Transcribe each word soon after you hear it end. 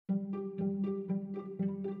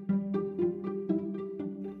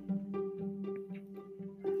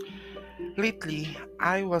Lately,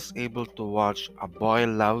 I was able to watch a boy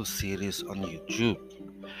love series on YouTube.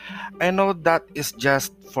 I know that is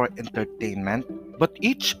just for entertainment, but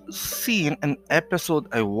each scene and episode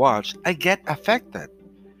I watch, I get affected.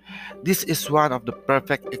 This is one of the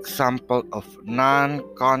perfect example of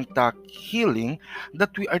non-contact healing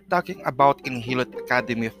that we are talking about in Hilot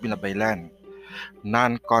Academy of Binabaylan.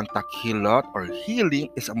 Non-contact healot or healing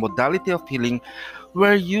is a modality of healing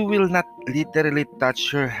where you will not literally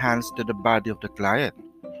touch your hands to the body of the client.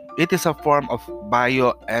 It is a form of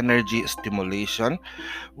bioenergy stimulation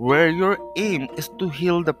where your aim is to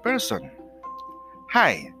heal the person.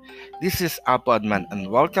 Hi, this is Apo Adman and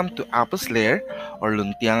welcome to Apo's Lair or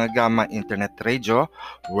Luntiang Agama Internet Radio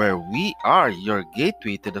where we are your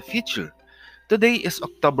gateway to the future. Today is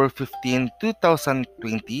October 15,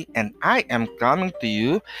 2020, and I am coming to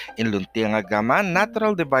you in Luntiang Agama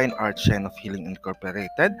Natural Divine Art Shrine of Healing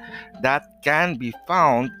Incorporated that can be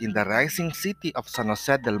found in the rising city of San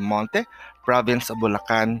Jose del Monte, province of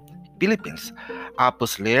Bulacan, Philippines.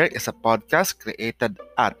 Apus Lair is a podcast created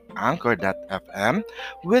at Anchor.fm,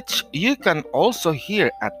 which you can also hear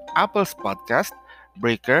at Apple's Podcast,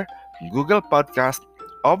 Breaker, Google Podcast,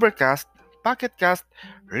 Overcast, Pocket Cast,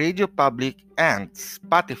 Radio Public, and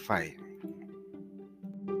Spotify.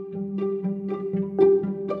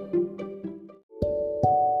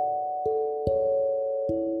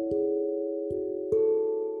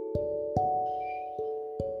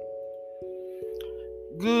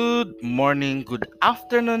 Good morning, good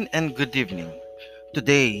afternoon, and good evening.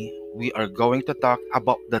 Today, we are going to talk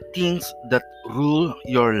about the things that rule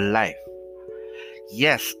your life.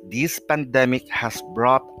 Yes, this pandemic has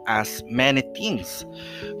brought us many things.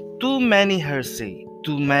 Too many hearsay,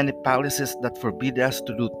 too many policies that forbid us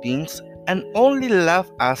to do things and only allow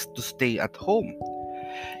us to stay at home.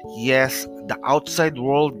 Yes, the outside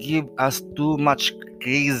world give us too much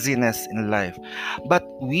craziness in life, but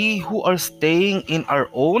we who are staying in our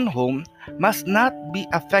own home must not be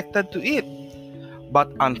affected to it.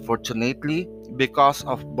 But unfortunately, because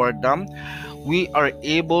of boredom, we are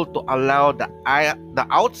able to allow the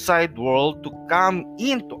outside world to come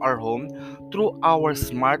into our home through our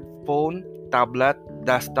smartphone, tablet,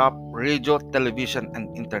 desktop, radio, television,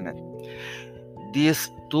 and internet. These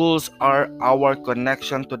tools are our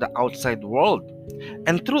connection to the outside world.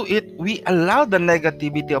 And through it, we allow the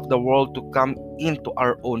negativity of the world to come into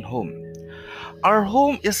our own home. Our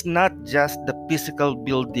home is not just the physical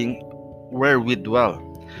building where we dwell.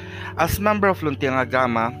 As member of Luntiang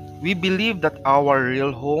Agama, we believe that our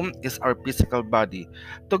real home is our physical body,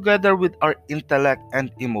 together with our intellect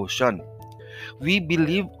and emotion. We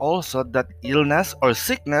believe also that illness or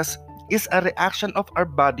sickness is a reaction of our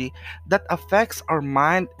body that affects our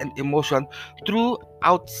mind and emotion through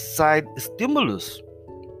outside stimulus.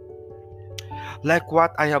 Like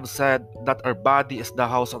what I have said, that our body is the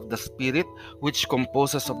house of the spirit, which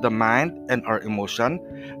composes of the mind and our emotion.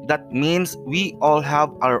 That means we all have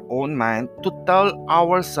our own mind to tell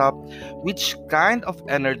ourselves which kind of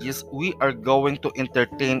energies we are going to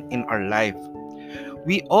entertain in our life.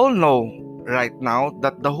 We all know right now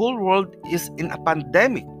that the whole world is in a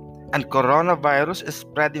pandemic and coronavirus is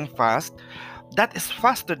spreading fast. That is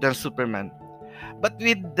faster than Superman. But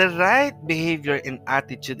with the right behavior and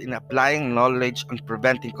attitude in applying knowledge on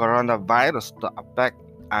preventing coronavirus to affect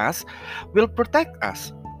us will protect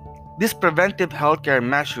us. These preventive healthcare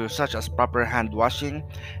measures such as proper hand washing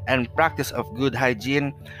and practice of good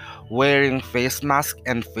hygiene, wearing face mask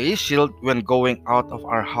and face shield when going out of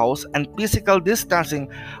our house and physical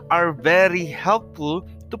distancing are very helpful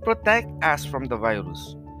to protect us from the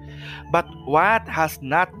virus. But what has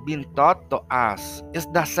not been taught to us is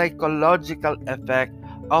the psychological effect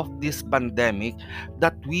of this pandemic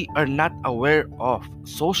that we are not aware of.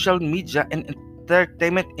 Social media and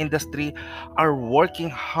entertainment industry are working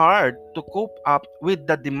hard to cope up with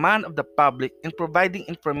the demand of the public in providing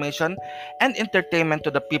information and entertainment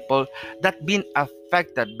to the people that been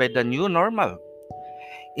affected by the new normal.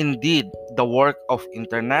 Indeed, the work of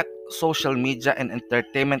internet, social media, and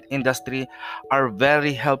entertainment industry are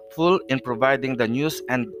very helpful in providing the news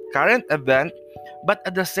and current event, but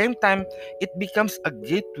at the same time, it becomes a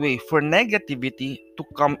gateway for negativity to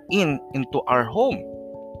come in into our home.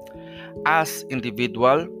 As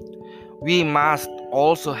individual, we must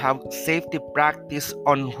also have safety practice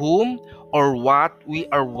on whom or what we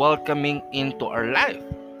are welcoming into our life.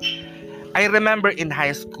 I remember in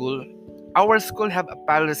high school, our school have a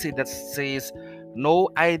policy that says no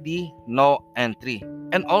ID, no entry,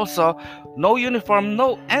 and also no uniform,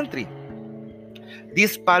 no entry.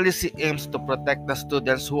 This policy aims to protect the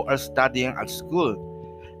students who are studying at school,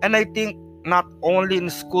 and I think not only in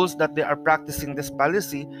schools that they are practicing this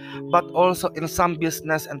policy, but also in some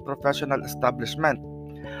business and professional establishment.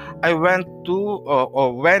 I went to,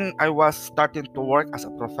 or when I was starting to work as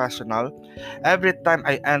a professional, every time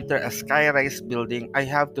I enter a sky-rise building, I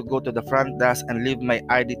have to go to the front desk and leave my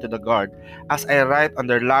ID to the guard as I write on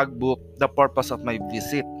their logbook the purpose of my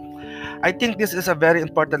visit. I think this is a very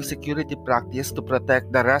important security practice to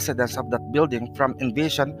protect the residents of that building from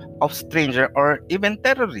invasion of stranger or even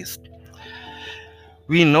terrorists.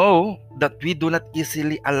 We know that we do not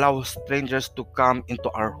easily allow strangers to come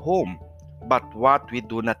into our home. But what we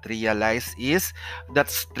do not realize is that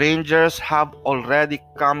strangers have already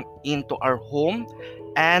come into our home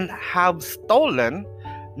and have stolen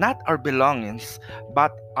not our belongings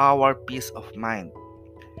but our peace of mind.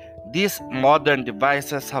 These modern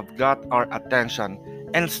devices have got our attention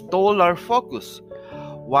and stole our focus.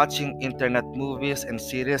 Watching internet movies and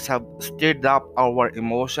series have stirred up our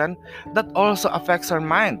emotion that also affects our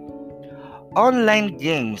mind. Online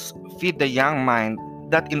games feed the young mind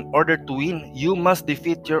that in order to win, you must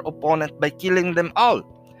defeat your opponent by killing them all.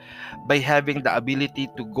 By having the ability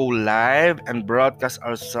to go live and broadcast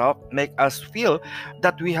ourselves, make us feel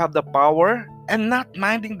that we have the power and not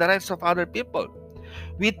minding the rights of other people.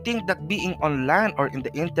 We think that being online or in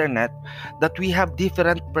the internet that we have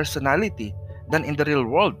different personality than in the real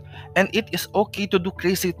world, and it is okay to do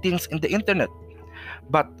crazy things in the internet.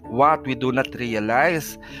 But what we do not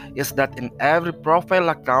realize is that in every profile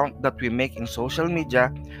account that we make in social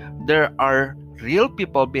media, there are real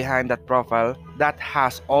people behind that profile that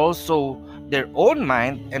has also their own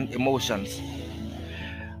mind and emotions.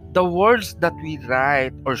 The words that we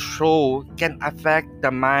write or show can affect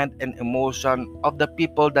the mind and emotion of the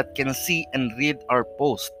people that can see and read our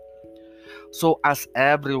post. So, as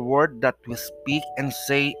every word that we speak and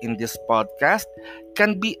say in this podcast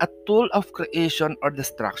can be a tool of creation or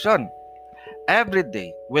destruction. Every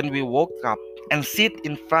day, when we woke up and sit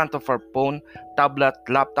in front of our phone, tablet,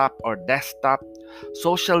 laptop, or desktop,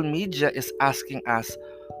 social media is asking us,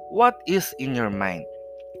 what is in your mind?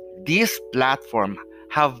 These platforms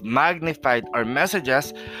have magnified our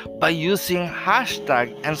messages by using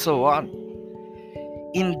hashtag and so on.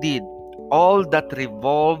 Indeed, all that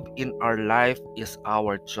revolve in our life is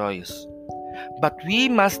our choice. But we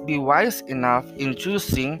must be wise enough in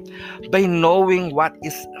choosing by knowing what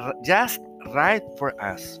is just right for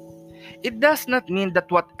us. It does not mean that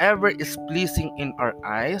whatever is pleasing in our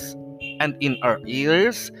eyes and in our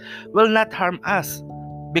ears will not harm us.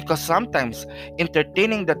 Because sometimes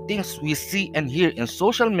entertaining the things we see and hear in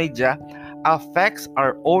social media affects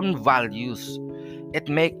our own values. It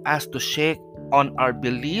makes us to shake on our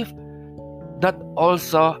belief that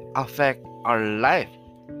also affect our life.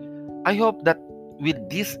 I hope that with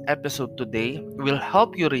this episode today will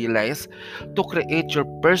help you realize to create your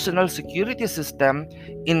personal security system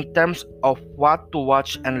in terms of what to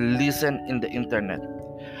watch and listen in the internet.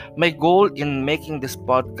 My goal in making this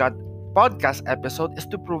podcast episode is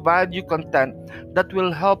to provide you content that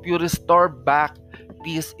will help you restore back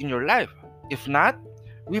peace in your life. If not,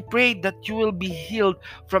 we pray that you will be healed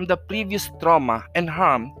from the previous trauma and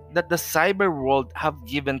harm that the cyber world have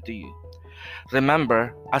given to you.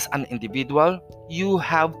 Remember, as an individual, you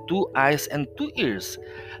have two eyes and two ears,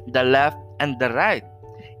 the left and the right.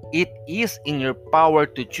 It is in your power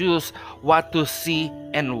to choose what to see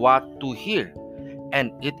and what to hear.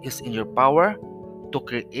 And it is in your power to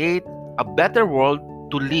create a better world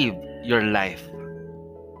to live your life.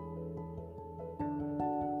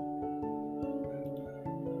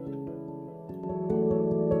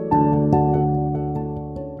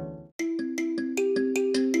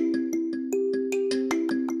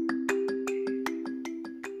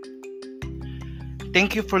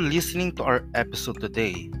 Thank you for listening to our episode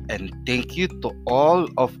today, and thank you to all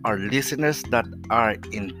of our listeners that are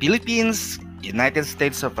in Philippines, United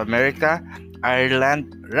States of America,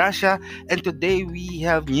 Ireland, Russia, and today we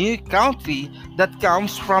have new country that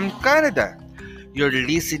comes from Canada. Your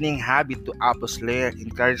listening habit to Apostolaire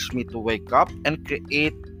encouraged me to wake up and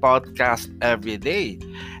create podcast every day.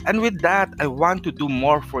 And with that, I want to do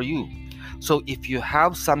more for you. So if you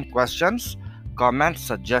have some questions, comment,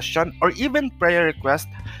 suggestion, or even prayer request,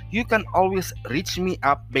 you can always reach me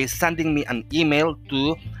up by sending me an email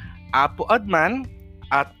to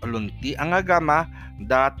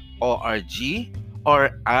apoadman@luntiangagama.org or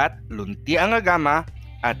at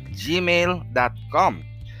luntiangagama@gmail.com.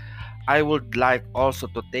 I would like also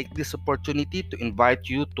to take this opportunity to invite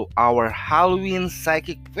you to our Halloween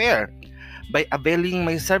Psychic Fair by availing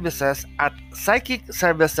my services at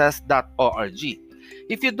psychicservices.org.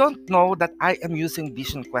 If you don't know that I am using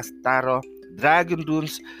Vision Quest Tarot, Dragon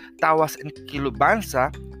Dunes, Tawas, and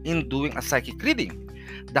Kilubansa in doing a psychic reading.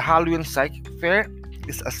 The Halloween Psychic Fair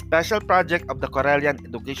is a special project of the Corellian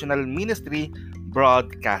Educational Ministry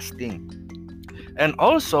Broadcasting. And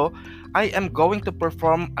also, I am going to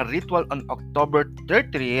perform a ritual on October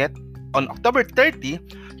 30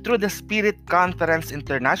 through the Spirit Conference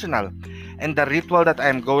International. And the ritual that I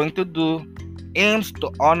am going to do aims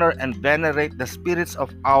to honor and venerate the spirits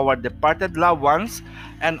of our departed loved ones,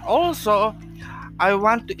 and also I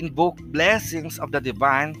want to invoke blessings of the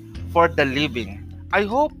divine for the living. I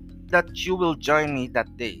hope that you will join me that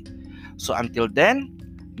day. So until then,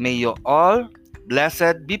 may you all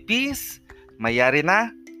blessed be peace. Mayari na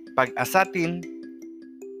pag-asatin.